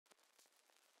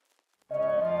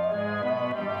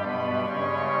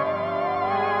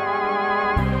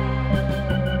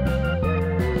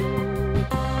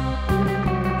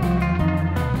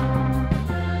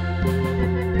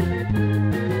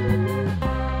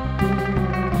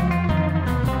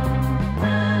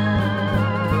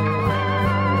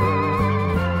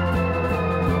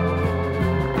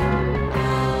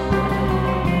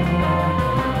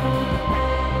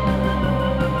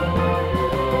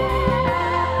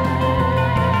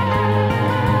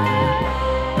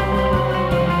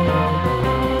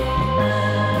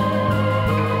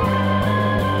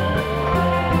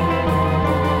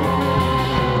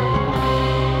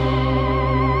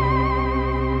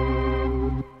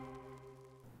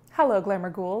Hello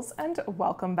Glamour Ghouls and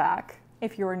welcome back.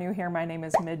 If you are new here, my name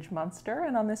is Midge Munster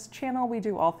and on this channel we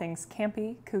do all things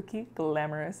campy, kooky,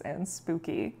 glamorous, and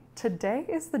spooky. Today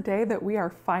is the day that we are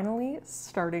finally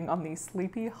starting on the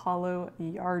Sleepy Hollow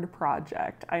yard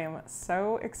project. I am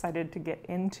so excited to get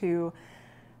into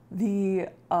the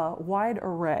wide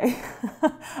array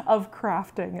of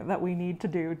crafting that we need to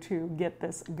do to get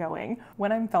this going.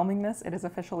 When I'm filming this, it is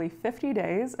officially 50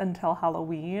 days until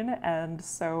Halloween, and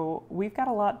so we've got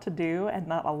a lot to do and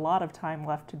not a lot of time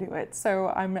left to do it. So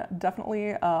I'm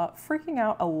definitely freaking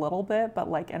out a little bit, but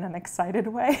like in an excited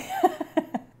way.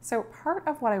 So part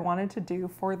of what I wanted to do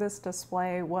for this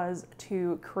display was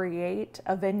to create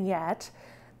a vignette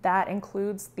that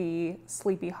includes the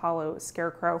Sleepy Hollow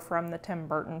scarecrow from the Tim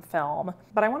Burton film.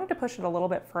 But I wanted to push it a little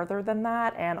bit further than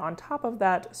that, and on top of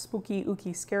that spooky,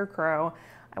 ooky scarecrow,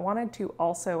 I wanted to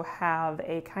also have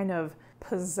a kind of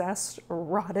possessed,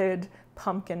 rotted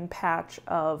pumpkin patch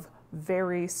of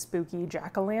very spooky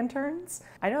jack-o'-lanterns.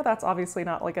 I know that's obviously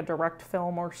not like a direct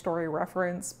film or story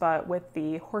reference, but with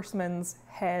the horseman's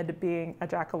head being a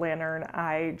jack-o'-lantern,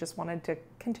 I just wanted to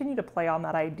continue to play on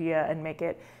that idea and make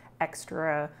it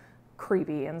extra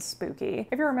creepy and spooky.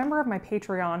 If you're a member of my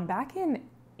Patreon, back in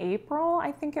April,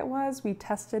 I think it was, we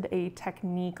tested a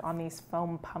technique on these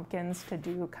foam pumpkins to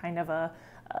do kind of a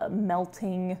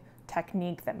melting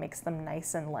technique that makes them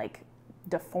nice and like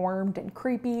deformed and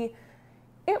creepy.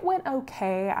 It went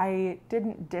okay. I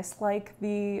didn't dislike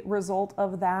the result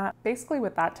of that. Basically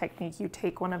with that technique, you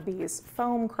take one of these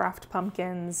foam craft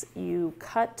pumpkins, you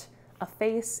cut a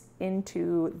face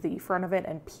into the front of it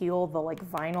and peel the like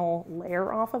vinyl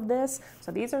layer off of this.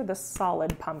 So these are the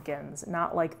solid pumpkins,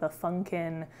 not like the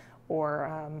Funkin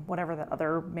or whatever the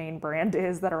other main brand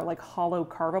is that are like hollow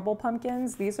carvable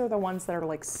pumpkins. These are the ones that are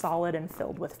like solid and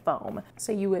filled with foam.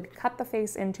 So you would cut the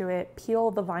face into it,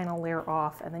 peel the vinyl layer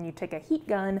off, and then you take a heat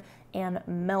gun and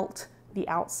melt the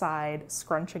outside,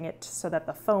 scrunching it so that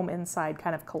the foam inside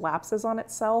kind of collapses on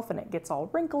itself and it gets all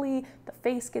wrinkly, the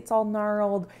face gets all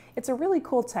gnarled. It's a really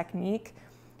cool technique,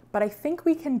 but I think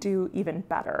we can do even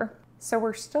better. So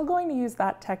we're still going to use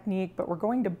that technique, but we're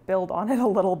going to build on it a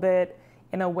little bit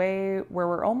in a way where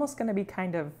we're almost going to be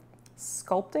kind of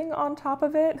sculpting on top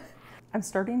of it. I'm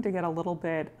starting to get a little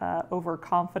bit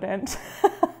overconfident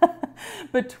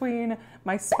between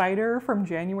my spider from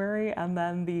January and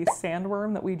then the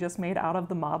sandworm that we just made out of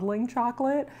the modeling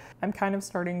chocolate. I'm kind of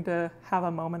starting to have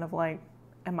a moment of like,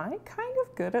 am I kind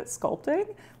of good at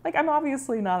sculpting? Like, I'm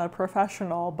obviously not a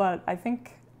professional, but I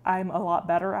think I'm a lot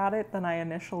better at it than I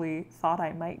initially thought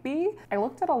I might be. I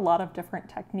looked at a lot of different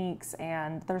techniques,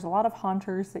 and there's a lot of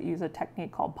haunters that use a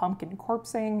technique called pumpkin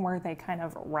corpsing, where they kind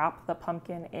of wrap the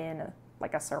pumpkin in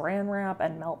like a saran wrap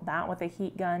and melt that with a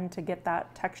heat gun to get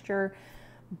that texture.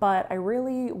 But I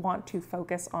really want to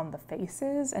focus on the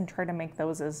faces and try to make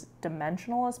those as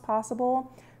dimensional as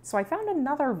possible. So I found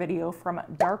another video from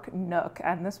Dark Nook,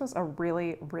 and this was a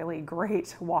really, really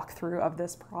great walkthrough of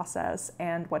this process.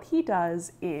 And what he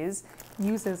does is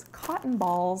uses cotton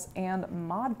balls and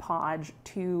Mod Podge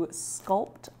to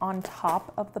sculpt on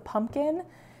top of the pumpkin,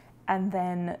 and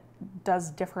then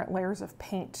does different layers of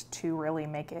paint to really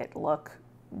make it look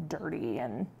dirty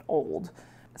and old.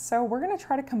 So we're going to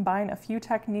try to combine a few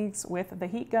techniques with the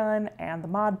heat gun and the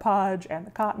Mod Podge and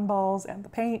the cotton balls and the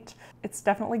paint. It's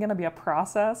definitely going to be a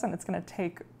process, and it's going to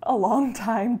take a long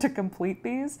time to complete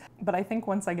these, but I think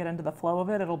once I get into the flow of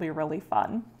it, it'll be really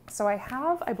fun. So I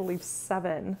have, I believe,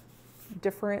 7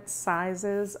 different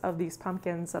sizes of these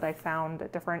pumpkins that I found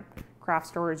at different craft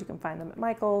stores. You can find them at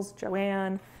Michael's,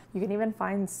 Joann. You can even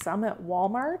find some at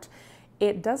Walmart.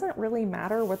 It doesn't really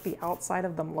matter what the outside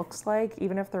of them looks like,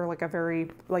 even if they're like a very,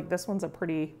 like this one's a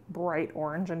pretty bright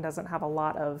orange and doesn't have a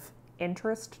lot of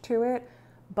interest to it,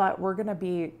 but we're gonna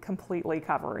be completely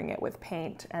covering it with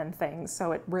paint and things,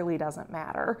 so it really doesn't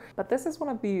matter. But this is one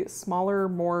of the smaller,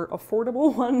 more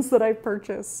affordable ones that I've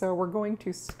purchased, so we're going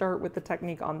to start with the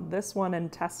technique on this one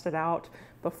and test it out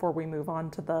before we move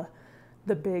on to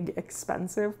the big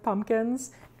expensive pumpkins,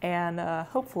 and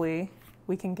hopefully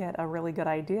we can get a really good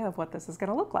idea of what this is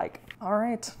gonna look like. All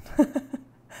right,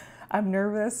 I'm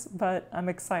nervous, but I'm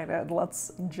excited.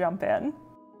 Let's jump in.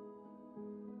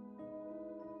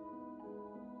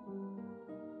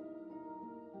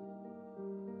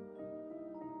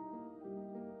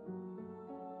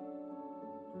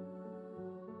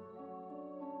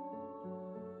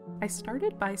 I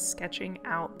started by sketching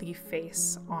out the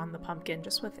face on the pumpkin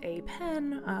just with a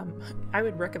pen. I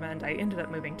would recommend, I ended up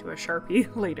moving to a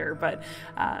Sharpie later, but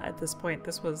at this point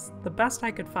this was the best I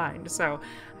could find. So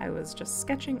I was just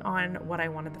sketching on what I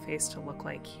wanted the face to look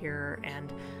like here,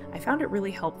 and I found it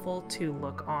really helpful to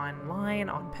look online,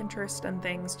 on Pinterest and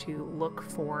things, to look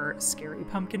for scary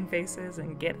pumpkin faces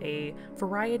and get a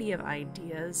variety of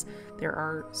ideas. There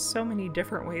are so many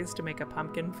different ways to make a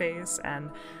pumpkin face, and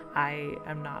I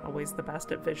am not always the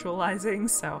best at visualizing,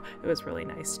 so it was really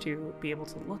nice to be able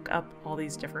to look up all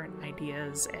these different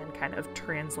ideas and kind of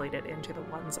translate it into the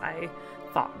ones I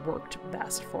thought worked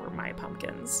best for my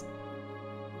pumpkins.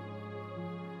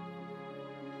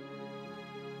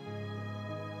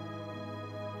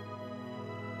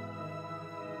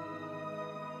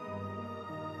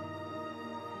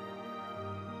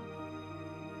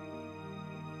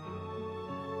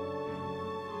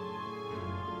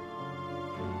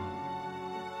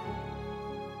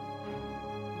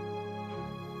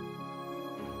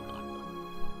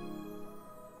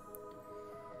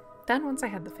 Then once I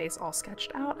had the face all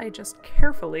sketched out, I just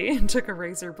carefully took a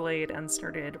razor blade and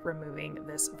started removing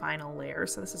this vinyl layer.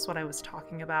 So this is what I was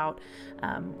talking about,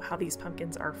 how these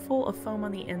pumpkins are full of foam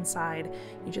on the inside.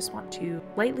 You just want to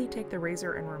lightly take the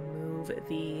razor and remove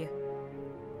the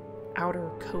outer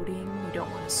coating. You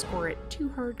don't want to score it too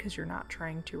hard because you're not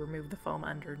trying to remove the foam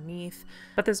underneath.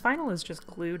 But this vinyl is just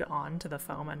glued on to the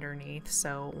foam underneath,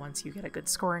 so once you get a good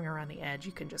scoring around the edge,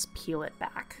 you can just peel it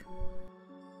back.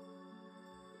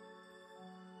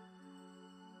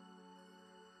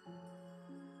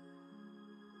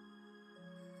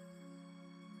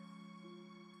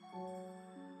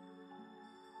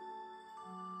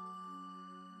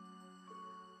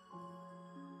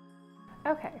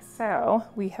 Okay, so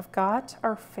we have got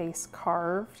our face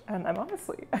carved, and I love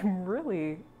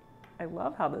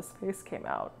how this face came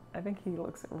out. I think he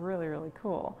looks really, really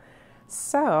cool.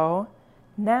 So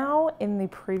now in the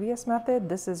previous method,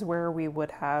 this is where we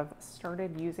would have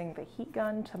started using the heat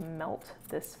gun to melt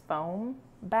this foam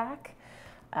back.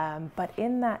 But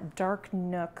in that Dark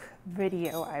Nook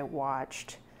video I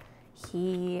watched,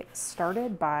 he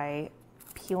started by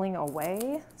peeling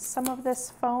away some of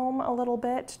this foam a little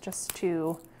bit just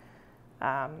to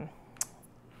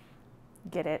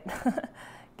get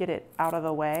it out of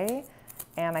the way.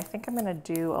 And I think I'm gonna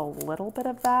do a little bit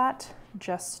of that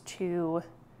just to,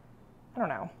 I don't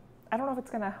know if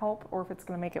it's gonna help or if it's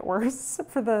gonna make it worse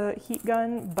for the heat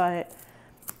gun, but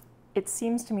it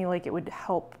seems to me like it would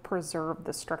help preserve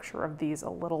the structure of these a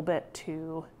little bit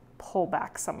to pull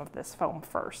back some of this foam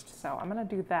first. So I'm gonna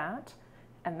do that,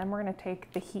 and then we're gonna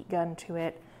take the heat gun to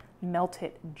it, melt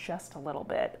it just a little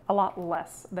bit, a lot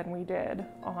less than we did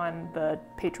on the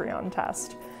Patreon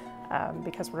test,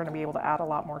 because we're gonna be able to add a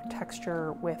lot more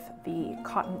texture with the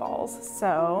cotton balls.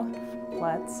 So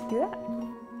let's do that.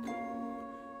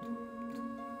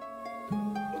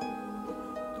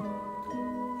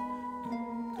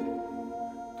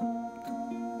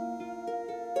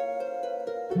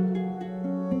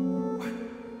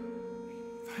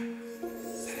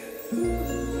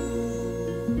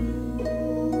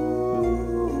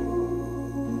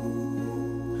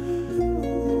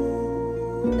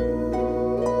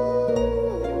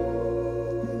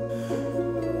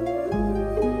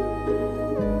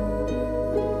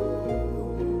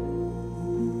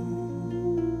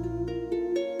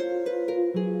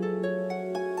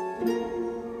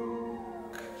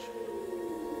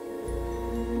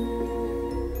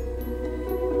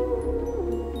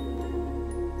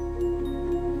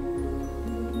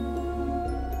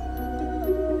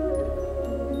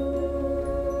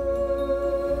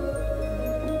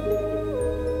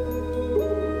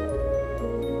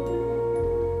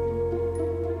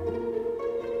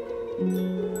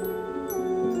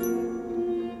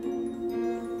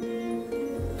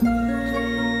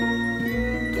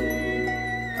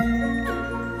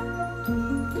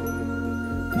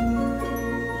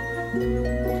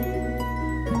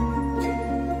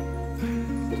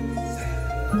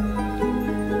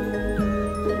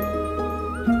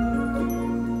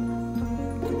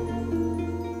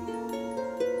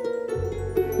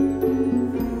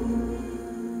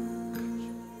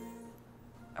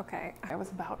 Okay, I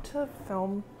was about to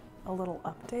film a little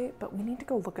update, but we need to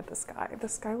go look at this guy.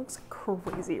 This guy looks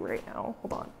crazy right now.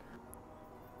 Hold on.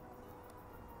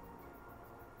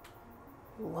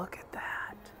 Look at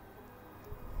that.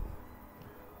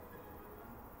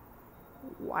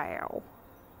 Wow.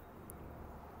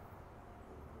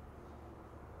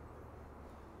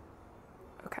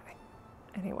 Okay.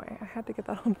 Anyway, I had to get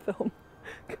that on film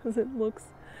because it looks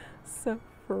so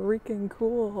freaking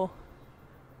cool.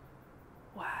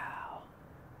 Wow.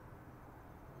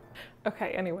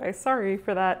 Okay, anyway, sorry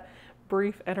for that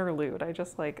brief interlude.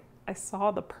 I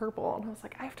saw the purple and I was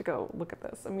like, I have to go look at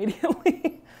this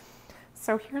immediately.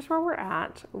 So here's where we're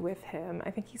at with him.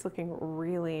 I think he's looking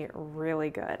really, really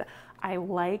good. I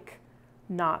like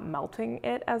not melting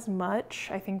it as much.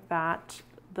 I think that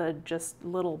the just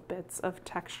little bits of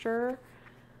texture,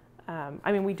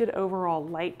 I mean, we did overall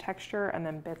light texture and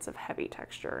then bits of heavy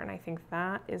texture, and I think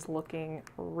that is looking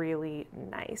really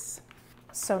nice.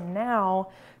 So now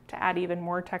to add even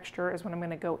more texture is when I'm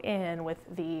gonna go in with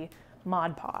the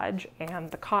Mod Podge and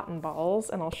the cotton balls,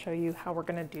 and I'll show you how we're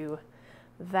gonna do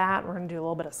that. We're gonna do a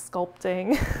little bit of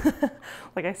sculpting.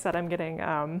 Like I said, I'm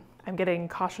getting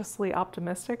cautiously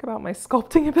optimistic about my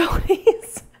sculpting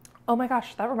abilities. Oh my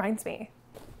gosh, that reminds me.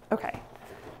 Okay,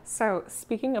 so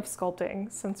speaking of sculpting,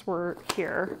 since we're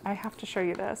here, I have to show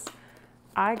you this.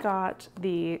 I got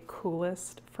the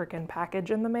coolest freaking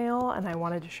package in the mail and I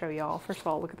wanted to show y'all. First of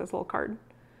all, look at this little card.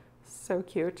 So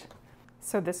cute.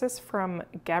 So this is from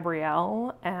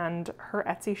Gabrielle and her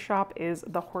Etsy shop is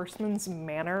The Horseman's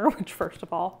Manor, which first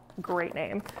of all, great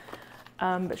name.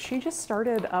 But she just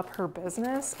started up her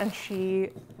business and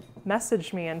she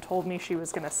messaged me and told me she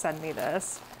was gonna send me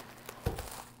this.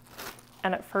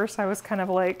 And at first I was kind of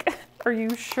like, are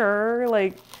you sure?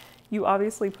 Like, you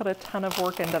obviously put a ton of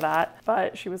work into that.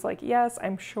 But she was like, yes,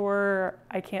 I'm sure.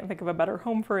 I can't think of a better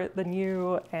home for it than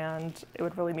you. And it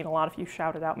would really mean a lot if you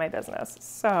shouted out my business.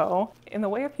 So in the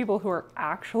way of people who are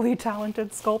actually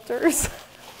talented sculptors,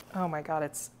 oh my God,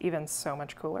 it's even so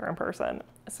much cooler in person.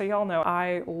 So y'all know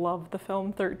I love the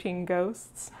film 13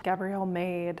 Ghosts. Gabrielle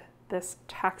made this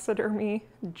taxidermy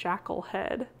jackal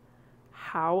head.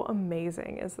 How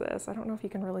amazing is this? I don't know if you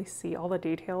can really see all the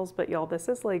details, but y'all, this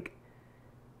is like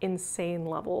insane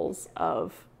levels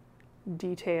of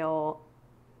detail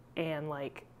and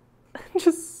like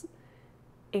just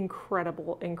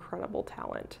incredible, incredible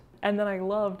talent. And then I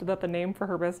loved that the name for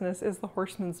her business is The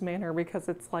Horseman's Manor because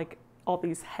it's like all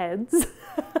these heads.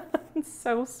 It's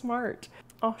so smart.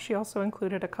 Oh, she also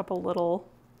included a couple little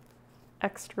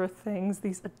extra things.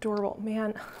 These adorable,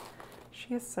 man,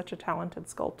 she is such a talented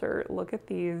sculptor. Look at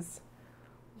these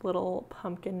little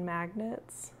pumpkin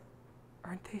magnets.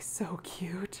 Aren't they so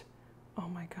cute? Oh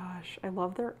my gosh, I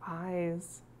love their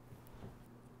eyes.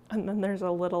 And then there's a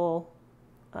little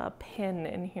pin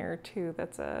in here too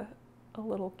that's a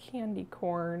little candy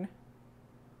corn.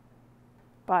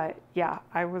 But yeah,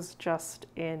 I was just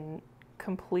in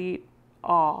complete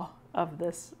awe of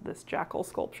this jackal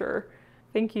sculpture.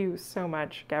 Thank you so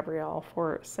much, Gabrielle,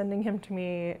 for sending him to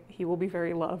me. He will be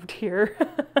very loved here.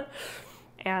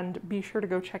 And be sure to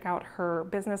go check out her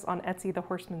business on Etsy, The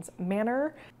Horseman's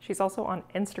Manor. She's also on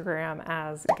Instagram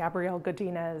as Gabrielle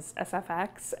Godinez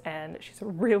SFX, and she's a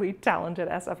really talented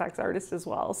SFX artist as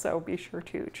well, so be sure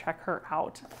to check her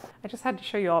out. I just had to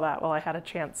show you all that while I had a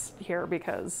chance here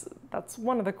because that's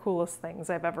one of the coolest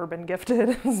things I've ever been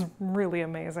gifted. It's really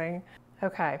amazing.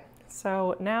 Okay,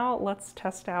 so now let's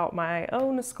test out my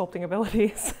own sculpting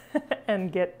abilities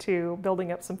and get to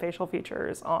building up some facial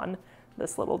features on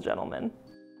this little gentleman.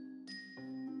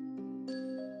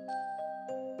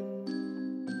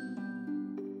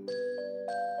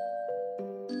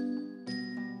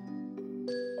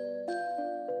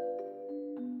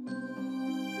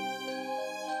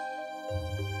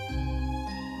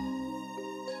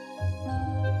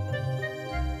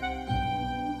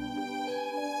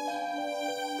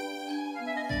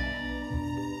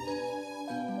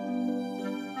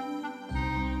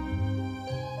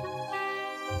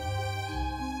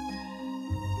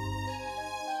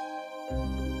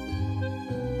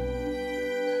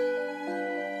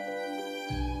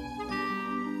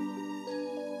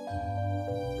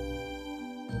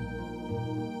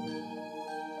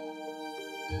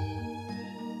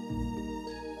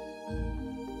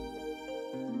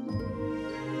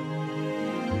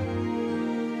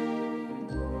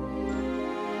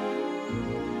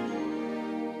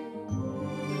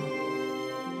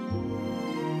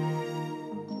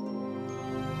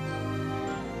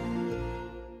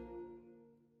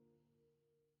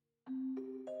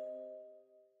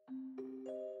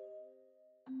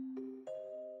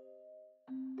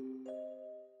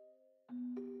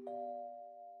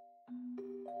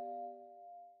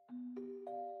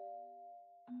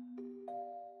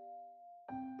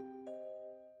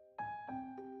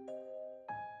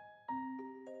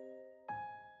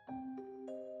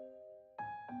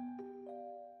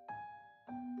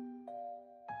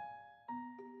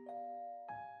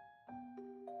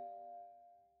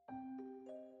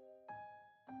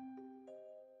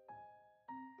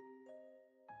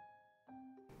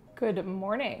 Good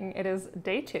morning. It is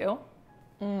day 2.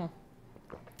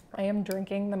 I am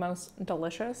drinking the most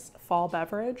delicious fall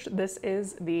beverage. This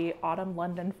is the Autumn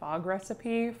London Fog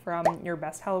recipe from Your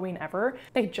Best Halloween Ever.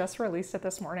 They just released it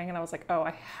this morning and I was like, oh,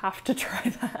 I have to try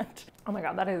that. Oh my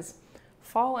God, that is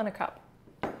fall in a cup.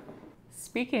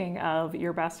 Speaking of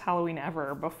Your Best Halloween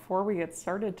Ever, before we get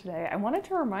started today, I wanted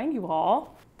to remind you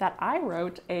all that I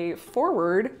wrote a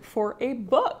foreword for a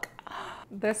book.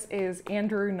 This is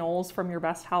Andrew Knowles from Your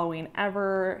Best Halloween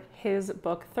Ever. His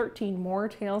book, 13 More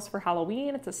Tales for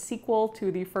Halloween. It's a sequel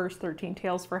to the first 13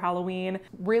 Tales for Halloween.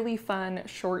 Really fun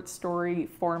short story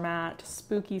format,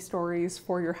 spooky stories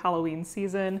for your Halloween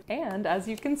season. And as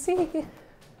you can see,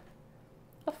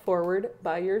 a foreword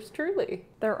by yours truly.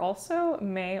 There also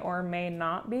may or may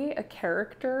not be a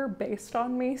character based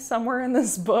on me somewhere in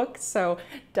this book, so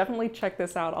definitely check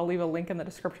this out. I'll leave a link in the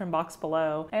description box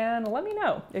below, and let me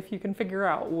know if you can figure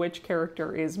out which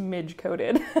character is Midge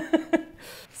coded.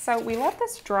 So we let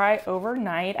this dry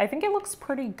overnight. I think it looks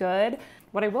pretty good.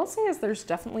 What I will say is there's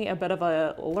definitely a bit of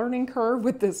a learning curve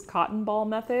with this cotton ball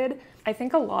method. I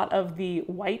think a lot of the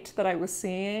white that I was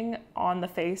seeing on the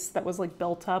face that was like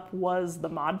built up was the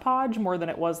Mod Podge more than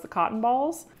it was the cotton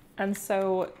balls. And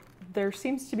so there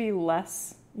seems to be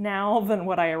less now than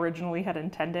what I originally had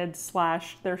intended,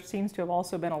 slash there seems to have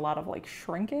also been a lot of like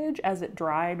shrinkage as it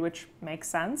dried, which makes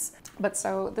sense. But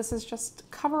so this is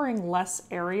just covering less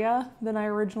area than I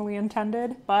originally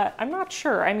intended, but I'm not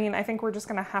sure. I mean, I think we're just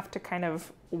gonna have to kind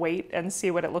of wait and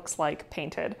see what it looks like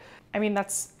painted. I mean,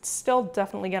 that's still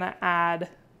definitely gonna add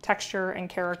texture and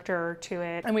character to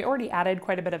it. And we already added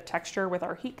quite a bit of texture with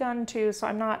our heat gun too, so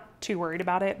I'm not too worried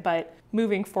about it, but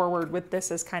moving forward with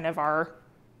this as kind of our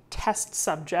test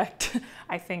subject,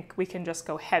 I think we can just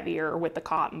go heavier with the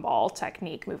cotton ball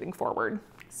technique moving forward.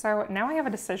 So now I have a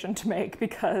decision to make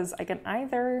because I can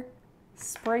either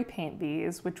spray paint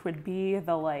these, which would be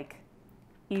the like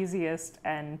easiest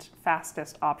and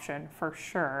fastest option for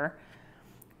sure,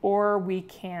 or we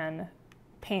can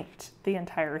paint the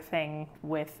entire thing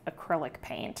with acrylic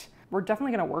paint. We're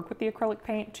definitely going to work with the acrylic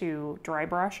paint to dry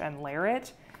brush and layer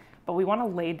it, but we want to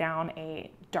lay down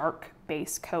a dark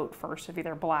base coat first of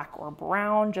either black or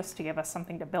brown just to give us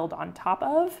something to build on top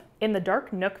of. In the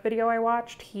Dark Nook video I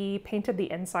watched, he painted the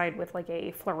inside with like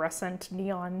a fluorescent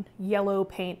neon yellow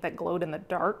paint that glowed in the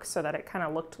dark so that it kind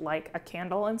of looked like a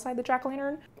candle inside the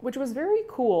jack-o'-lantern, which was very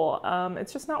cool.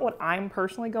 It's just not what I'm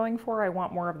personally going for. I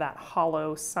want more of that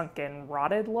hollow, sunken,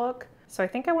 rotted look. So I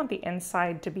think I want the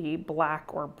inside to be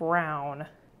black or brown,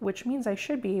 which means I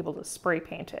should be able to spray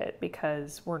paint it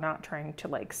because we're not trying to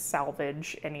like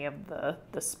salvage any of the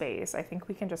space. I think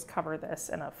we can just cover this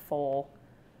in a full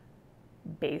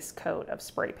base coat of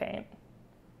spray paint.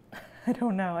 I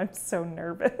don't know, I'm so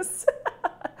nervous.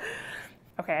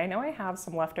 Okay, I know I have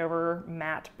some leftover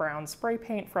matte brown spray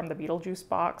paint from the Beetlejuice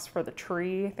box for the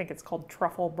tree. I think it's called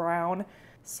Truffle Brown.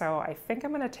 So I think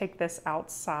I'm gonna take this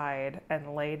outside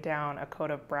and lay down a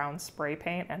coat of brown spray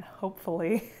paint and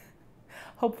hopefully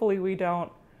we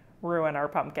don't ruin our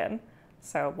pumpkin.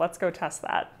 So let's go test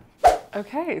that.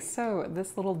 Okay, so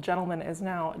this little gentleman is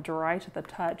now dry to the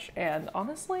touch, and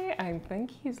honestly, I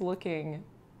think he's looking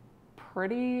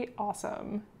pretty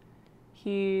awesome.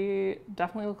 He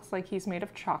definitely looks like he's made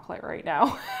of chocolate right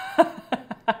now.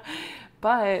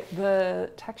 But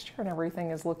the texture and everything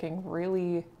is looking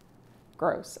really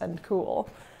gross and cool.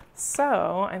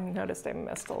 So I noticed I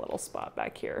missed a little spot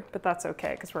back here, but that's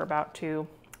okay because we're about to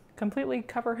completely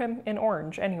cover him in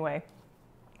orange anyway.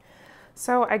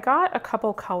 So I got a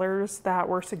couple colors that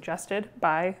were suggested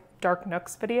by Dark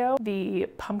Nook's video. The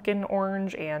pumpkin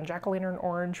orange and jack-o'-lantern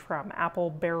orange from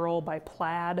Apple Barrel by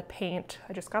Plaid Paint.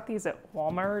 I just got these at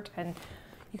Walmart, and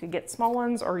you could get small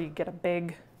ones or you get a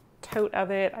big tote of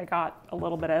it. I got a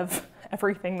little bit of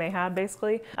everything they had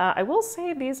basically. I will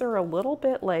say these are a little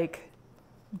bit like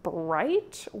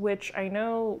bright, which I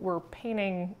know we're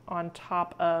painting on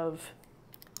top of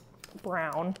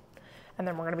brown, and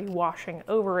then we're going to be washing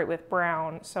over it with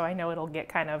brown, so I know it'll get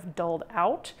kind of dulled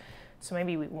out, so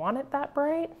maybe we want it that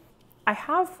bright. I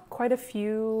have quite a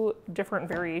few different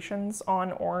variations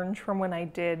on orange from when I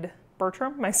did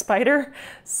Bertram, my spider,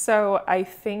 so I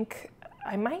think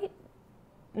I might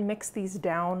mix these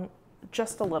down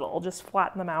just a little, just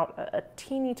flatten them out a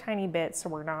teeny tiny bit so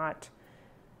we're not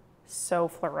so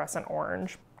fluorescent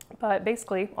orange. But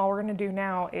basically, all we're gonna do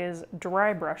now is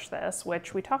dry brush this,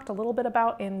 which we talked a little bit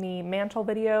about in the mantle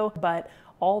video, but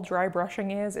all dry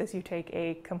brushing is you take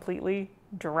a completely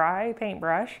dry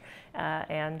paintbrush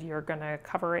and you're gonna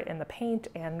cover it in the paint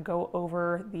and go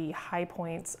over the high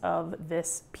points of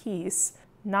this piece,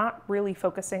 not really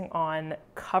focusing on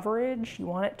coverage. You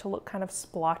want it to look kind of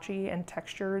splotchy and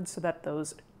textured so that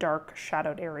those dark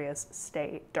shadowed areas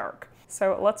stay dark.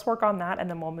 So let's work on that and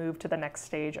then we'll move to the next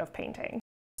stage of painting.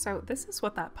 So this is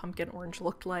what that pumpkin orange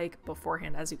looked like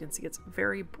beforehand. As you can see, it's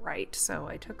very bright. So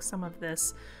I took some of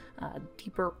this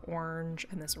deeper orange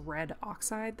and this red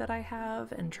oxide that I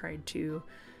have and tried to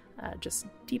just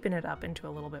deepen it up into a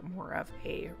little bit more of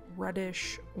a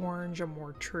reddish orange, a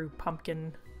more true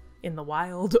pumpkin in the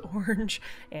wild orange.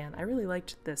 And I really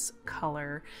liked this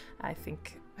color. I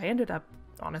think I ended up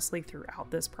honestly throughout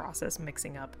this process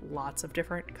mixing up lots of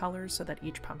different colors so that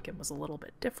each pumpkin was a little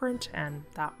bit different, and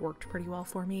that worked pretty well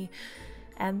for me.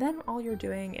 And then all you're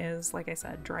doing is, like I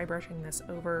said, dry brushing this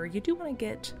over. You do want to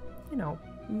get, you know,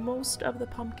 most of the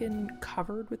pumpkin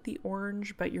covered with the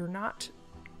orange, but you're not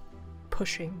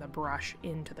pushing the brush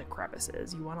into the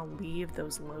crevices. You want to leave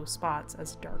those low spots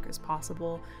as dark as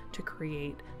possible to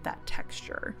create that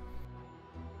texture.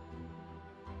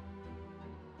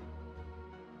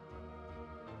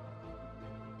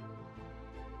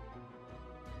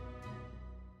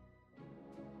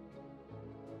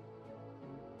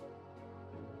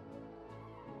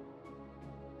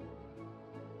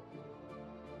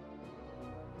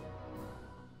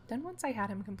 Then once I had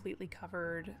him completely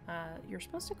covered, you're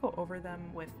supposed to go over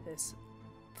them with this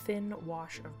thin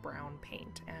wash of brown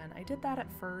paint. And I did that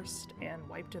at first and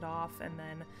wiped it off, and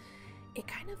then it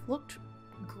kind of looked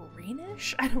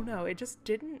greenish. I don't know, it just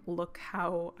didn't look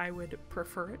how I would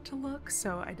prefer it to look,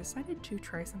 so I decided to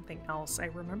try something else. I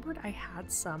remembered I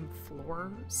had some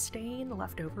floor stain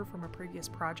left over from a previous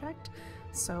project,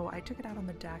 so I took it out on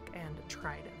the deck and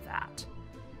tried that.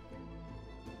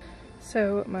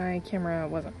 So my camera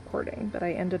wasn't recording, but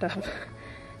I ended up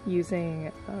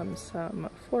using some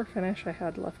floor finish I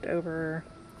had left over,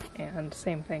 and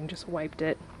same thing, just wiped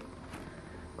it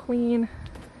clean.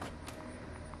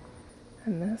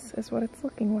 And this is what it's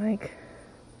looking like.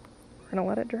 We're gonna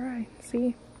let it dry,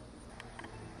 see?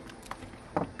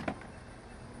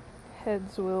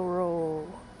 Heads will roll.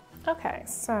 Okay,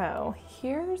 so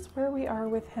here's where we are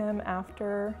with him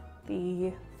after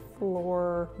the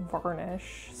floor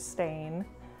varnish stain.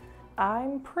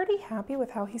 I'm pretty happy with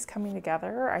how he's coming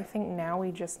together. I think now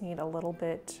we just need a little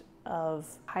bit of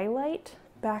highlight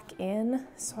back in.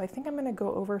 So I think I'm gonna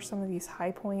go over some of these high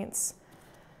points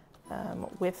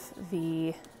with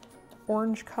the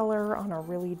orange color on a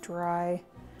really dry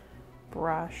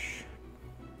brush,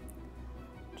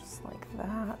 just like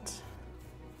that.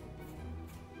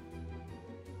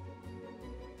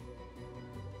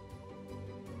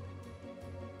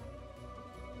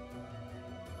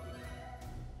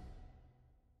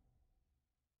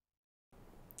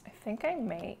 I think I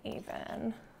may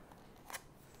even,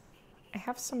 I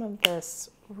have some of this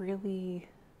really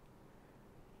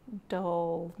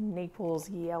dull Naples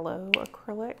yellow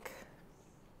acrylic.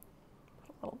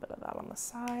 Put a little bit of that on the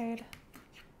side.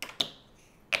 I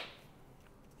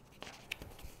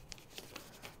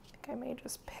think I may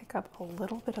just pick up a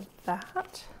little bit of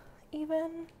that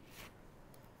even.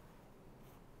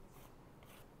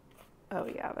 Oh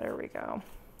yeah, there we go.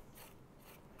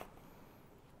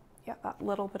 Yeah, that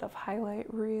little bit of highlight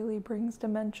really brings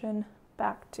dimension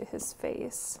back to his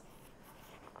face.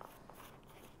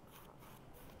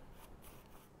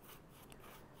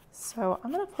 So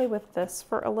I'm gonna play with this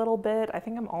for a little bit. I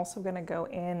think I'm also gonna go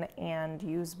in and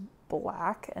use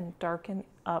black and darken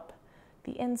up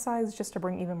the insides just to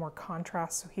bring even more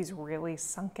contrast so he's really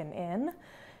sunken in.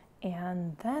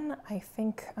 And then I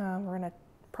think we're gonna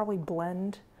probably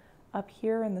blend up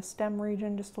here in the stem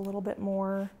region just a little bit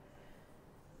more.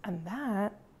 And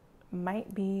that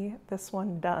might be this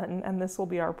one done, and this will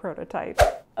be our prototype.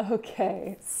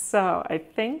 Okay, so I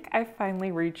think I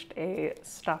finally reached a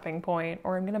stopping point,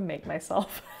 or I'm gonna make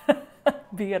myself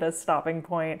be at a stopping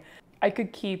point. I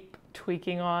could keep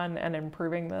tweaking on and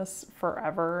improving this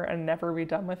forever and never be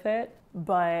done with it,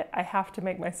 but I have to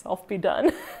make myself be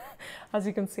done. As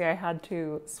you can see, I had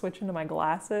to switch into my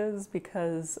glasses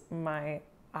because my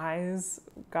eyes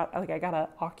got, like, I got an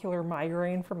ocular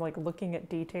migraine from like looking at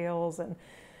details and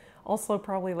also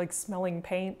probably like smelling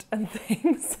paint and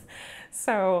things.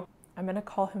 So I'm gonna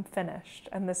call him finished,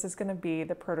 and this is gonna be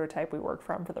the prototype we work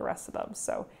from for the rest of them.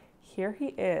 So here he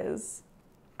is.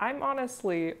 I'm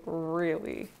honestly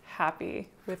really happy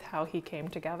with how he came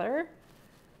together.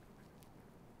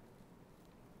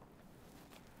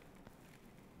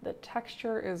 The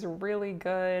texture is really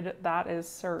good, that is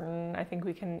certain. I think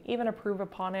we can even improve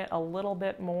upon it a little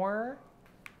bit more.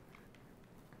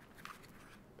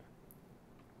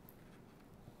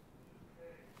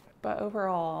 But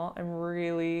overall, I'm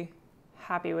really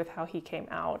happy with how he came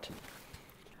out.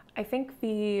 I think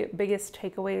the biggest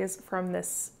takeaways from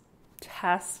this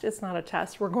test, it's not a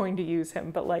test, we're going to use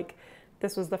him, but like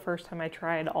this was the first time I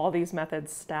tried all these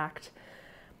methods stacked.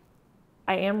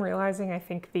 I am realizing I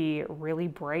think the really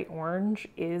bright orange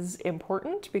is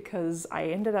important because I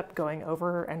ended up going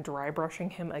over and dry brushing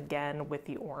him again with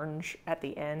the orange at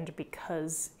the end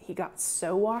because he got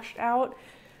so washed out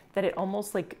that it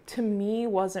almost, like, to me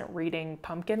wasn't reading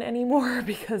pumpkin anymore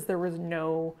because there was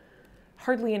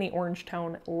hardly any orange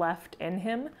tone left in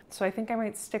him. So I think I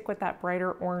might stick with that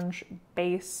brighter orange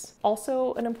base.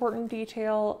 Also, an important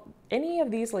detail, any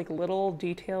of these like little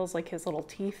details like his little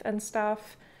teeth and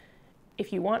stuff,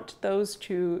 if you want those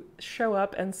to show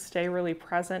up and stay really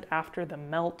present after the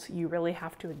melt, you really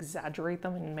have to exaggerate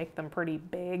them and make them pretty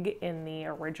big in the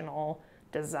original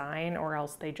design, or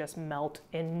else they just melt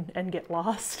in and get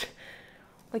lost.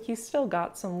 Like, you still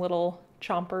got some little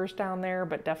chompers down there,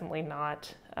 but definitely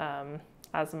not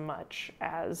as much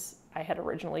as I had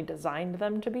originally designed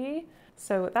them to be.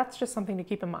 So that's just something to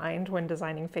keep in mind when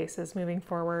designing faces moving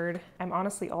forward. I'm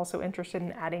honestly also interested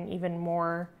in adding even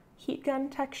more heat gun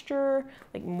texture,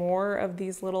 like more of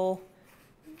these little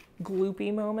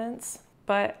gloopy moments.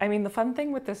 But I mean, the fun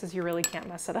thing with this is you really can't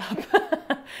mess it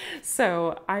up.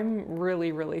 So I'm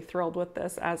really, really thrilled with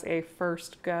this as a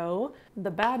first go.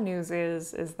 The bad news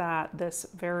is that this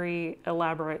very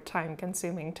elaborate,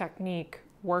 time-consuming technique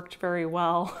worked very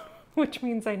well, which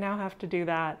means I now have to do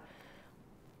that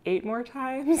 8 more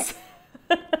times.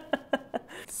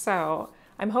 So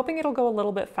I'm hoping it'll go a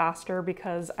little bit faster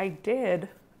because I did,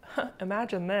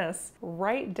 imagine this,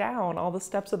 write down all the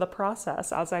steps of the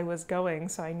process as I was going,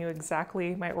 so I knew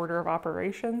exactly my order of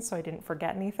operations so I didn't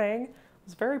forget anything. I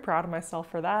was very proud of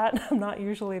myself for that. I'm not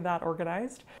usually that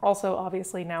organized. Also,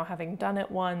 obviously now having done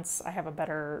it once, I have a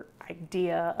better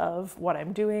idea of what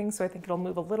I'm doing, so I think it'll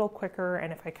move a little quicker.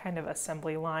 And if I kind of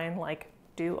assembly line, like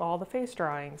do all the face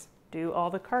drawings, do all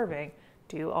the carving,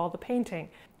 do all the painting,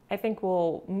 I think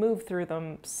we'll move through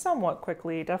them somewhat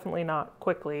quickly, definitely not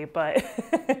quickly, but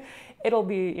it'll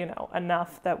be, you know,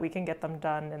 enough that we can get them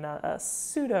done in a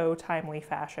pseudo timely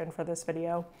fashion for this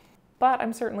video. But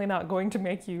I'm certainly not going to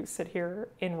make you sit here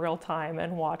in real time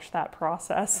and watch that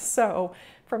process. So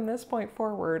from this point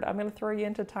forward, I'm going to throw you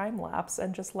into time lapse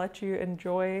and just let you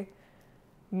enjoy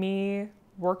me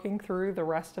working through the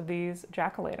rest of these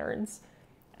jack-o'-lanterns.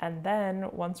 And then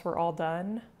once we're all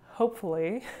done,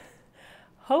 hopefully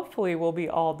we'll be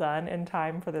all done in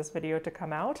time for this video to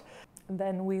come out.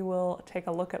 Then we will take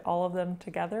a look at all of them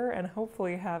together and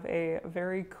hopefully have a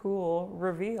very cool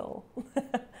reveal.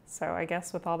 So I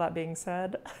guess with all that being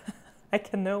said, I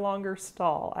can no longer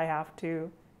stall. I have to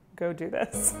go do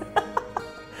this.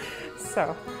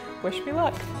 So wish me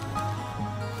luck.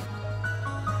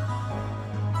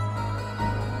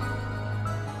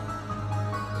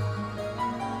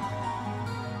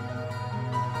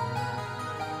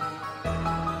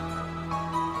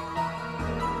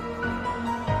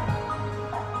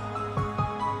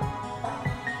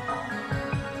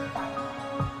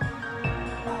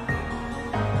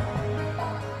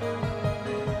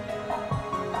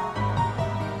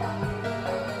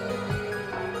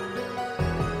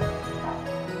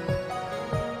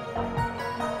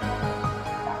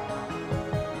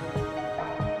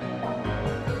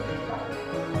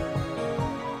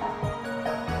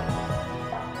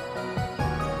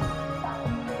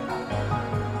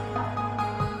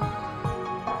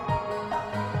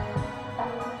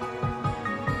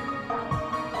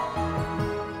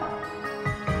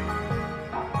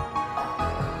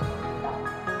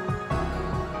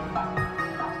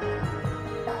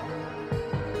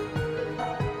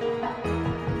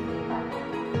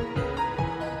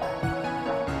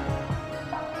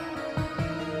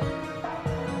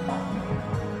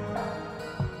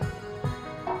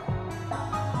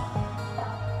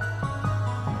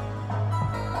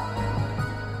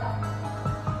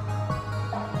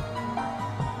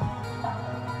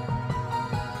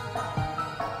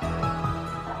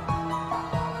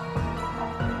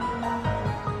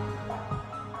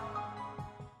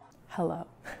 Hello.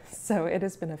 So it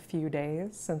has been a few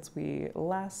days since we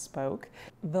last spoke.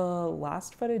 The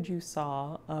last footage you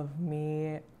saw of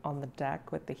me on the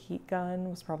deck with the heat gun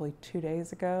was probably 2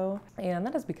 days ago. And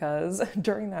that is because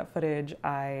during that footage,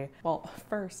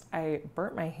 first I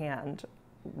burnt my hand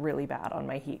really bad on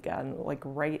my heat gun, like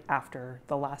right after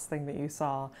the last thing that you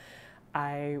saw.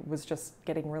 I was just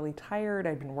getting really tired.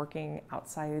 I'd been working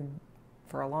outside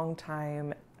for a long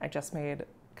time. I just made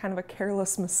kind of a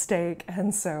careless mistake.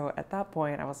 And so at that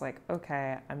point I was like,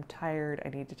 okay, I'm tired, I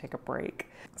need to take a break.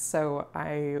 So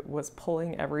I was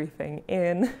pulling everything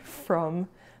in from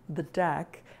the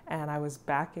deck and I was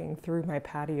backing through my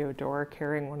patio door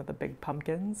carrying one of the big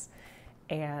pumpkins,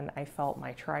 and I felt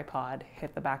my tripod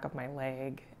hit the back of my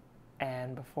leg,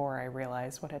 and before I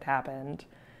realized what had happened,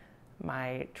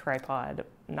 my tripod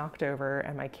knocked over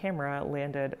and my camera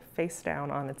landed face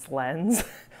down on its lens,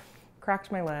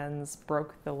 cracked my lens,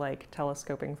 broke the like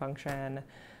telescoping function,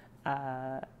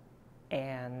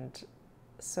 and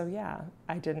so yeah,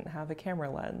 I didn't have a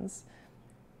camera lens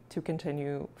to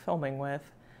continue filming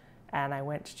with, and I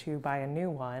went to buy a new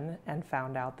one and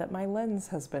found out that my lens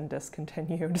has been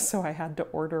discontinued, so I had to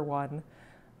order one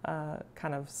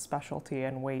kind of specialty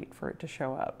and wait for it to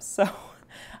show up. So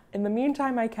in the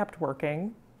meantime, I kept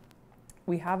working.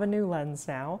 We have a new lens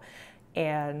now,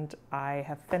 and I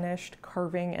have finished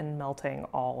carving and melting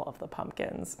all of the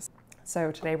pumpkins.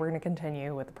 So today we're going to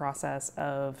continue with the process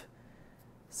of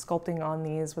sculpting on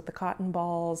these with the cotton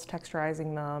balls,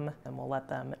 texturizing them, and we'll let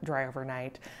them dry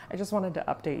overnight. I just wanted to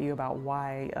update you about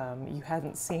why you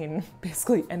hadn't seen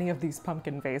basically any of these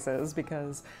pumpkin faces,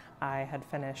 because I had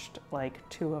finished like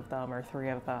 2 of them or 3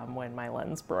 of them when my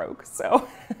lens broke, so.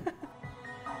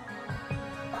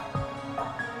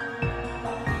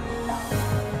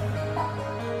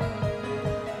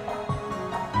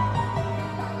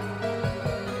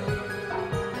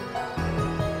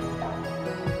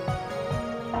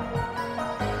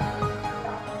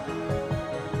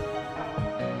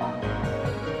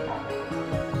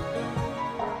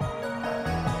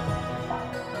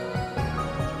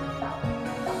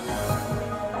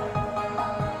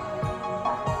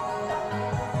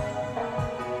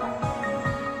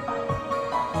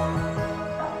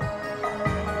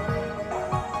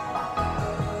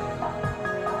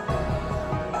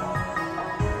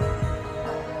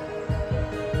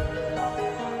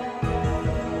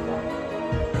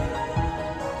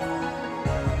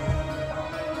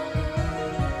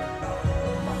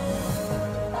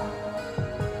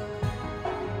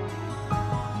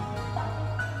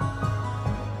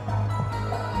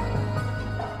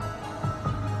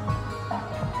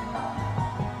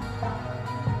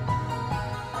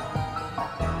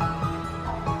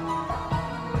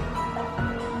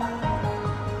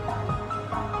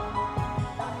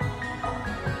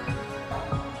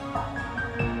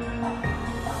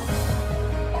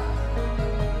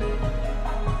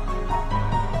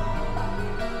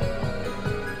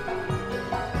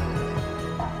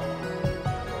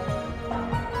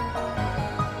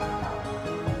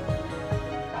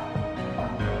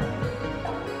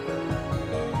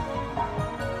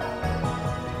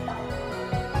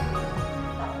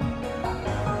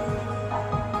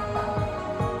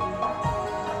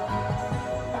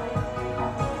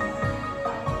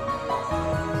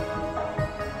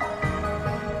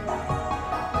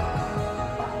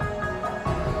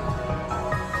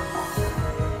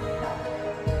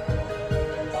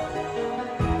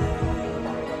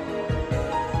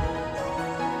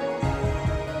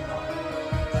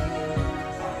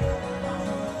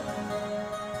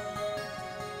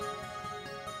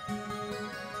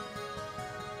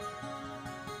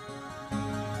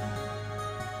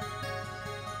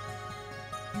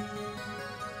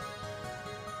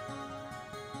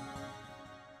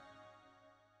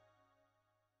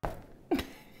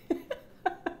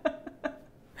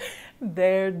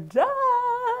 They're done!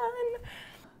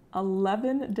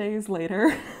 11 days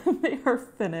later, they are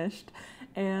finished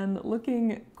and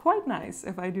looking quite nice,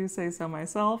 if I do say so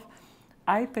myself.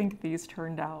 I think these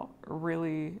turned out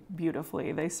really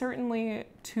beautifully. They certainly,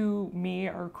 to me,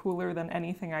 are cooler than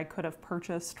anything I could have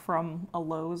purchased from a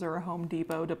Lowe's or a Home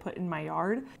Depot to put in my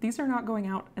yard. These are not going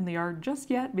out in the yard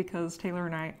just yet because Taylor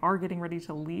and I are getting ready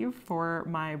to leave for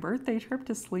my birthday trip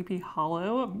to Sleepy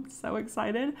Hollow. I'm so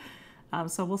excited.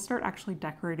 So we'll start actually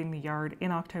decorating the yard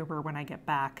in October when I get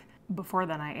back. Before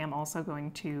then, I am also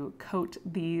going to coat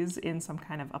these in some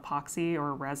kind of epoxy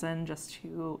or resin just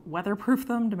to weatherproof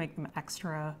them, to make them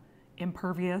extra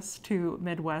impervious to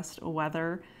Midwest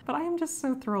weather. But I am just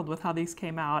so thrilled with how these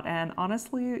came out, and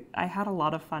honestly, I had a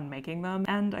lot of fun making them,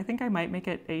 and I think I might make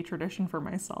it a tradition for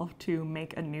myself to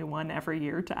make a new one every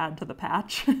year to add to the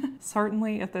patch.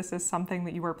 Certainly, if this is something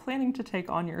that you are planning to take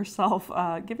on yourself,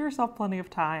 give yourself plenty of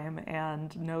time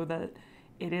and know that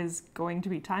it is going to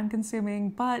be time consuming,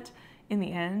 but in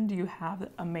the end, you have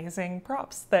amazing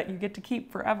props that you get to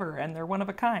keep forever, and they're one of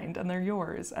a kind and they're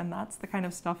yours. And that's the kind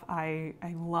of stuff I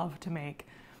love to make.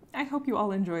 I hope you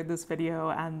all enjoyed this video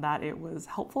and that it was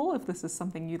helpful if this is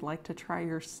something you'd like to try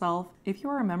yourself. If you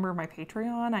are a member of my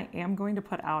Patreon, I am going to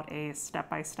put out a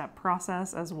step-by-step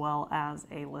process as well as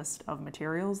a list of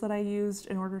materials that I used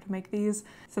in order to make these.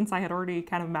 Since I had already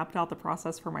kind of mapped out the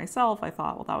process for myself, I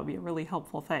thought, well, that would be a really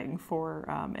helpful thing for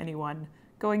anyone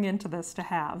going into this to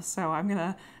have. So I'm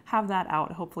gonna have that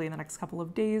out hopefully in the next couple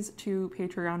of days to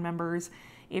Patreon members.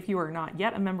 If you are not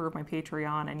yet a member of my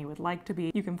Patreon and you would like to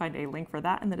be, you can find a link for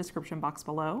that in the description box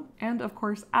below. And of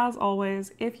course, as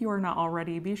always, if you are not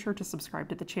already, be sure to subscribe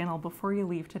to the channel before you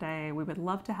leave today. We would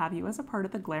love to have you as a part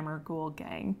of the Glamour Ghoul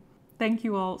gang. Thank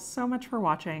you all so much for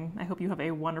watching. I hope you have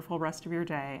a wonderful rest of your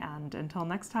day, and until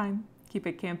next time, keep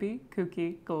it campy,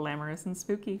 kooky, glamorous, and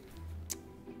spooky.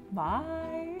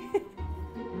 Bye!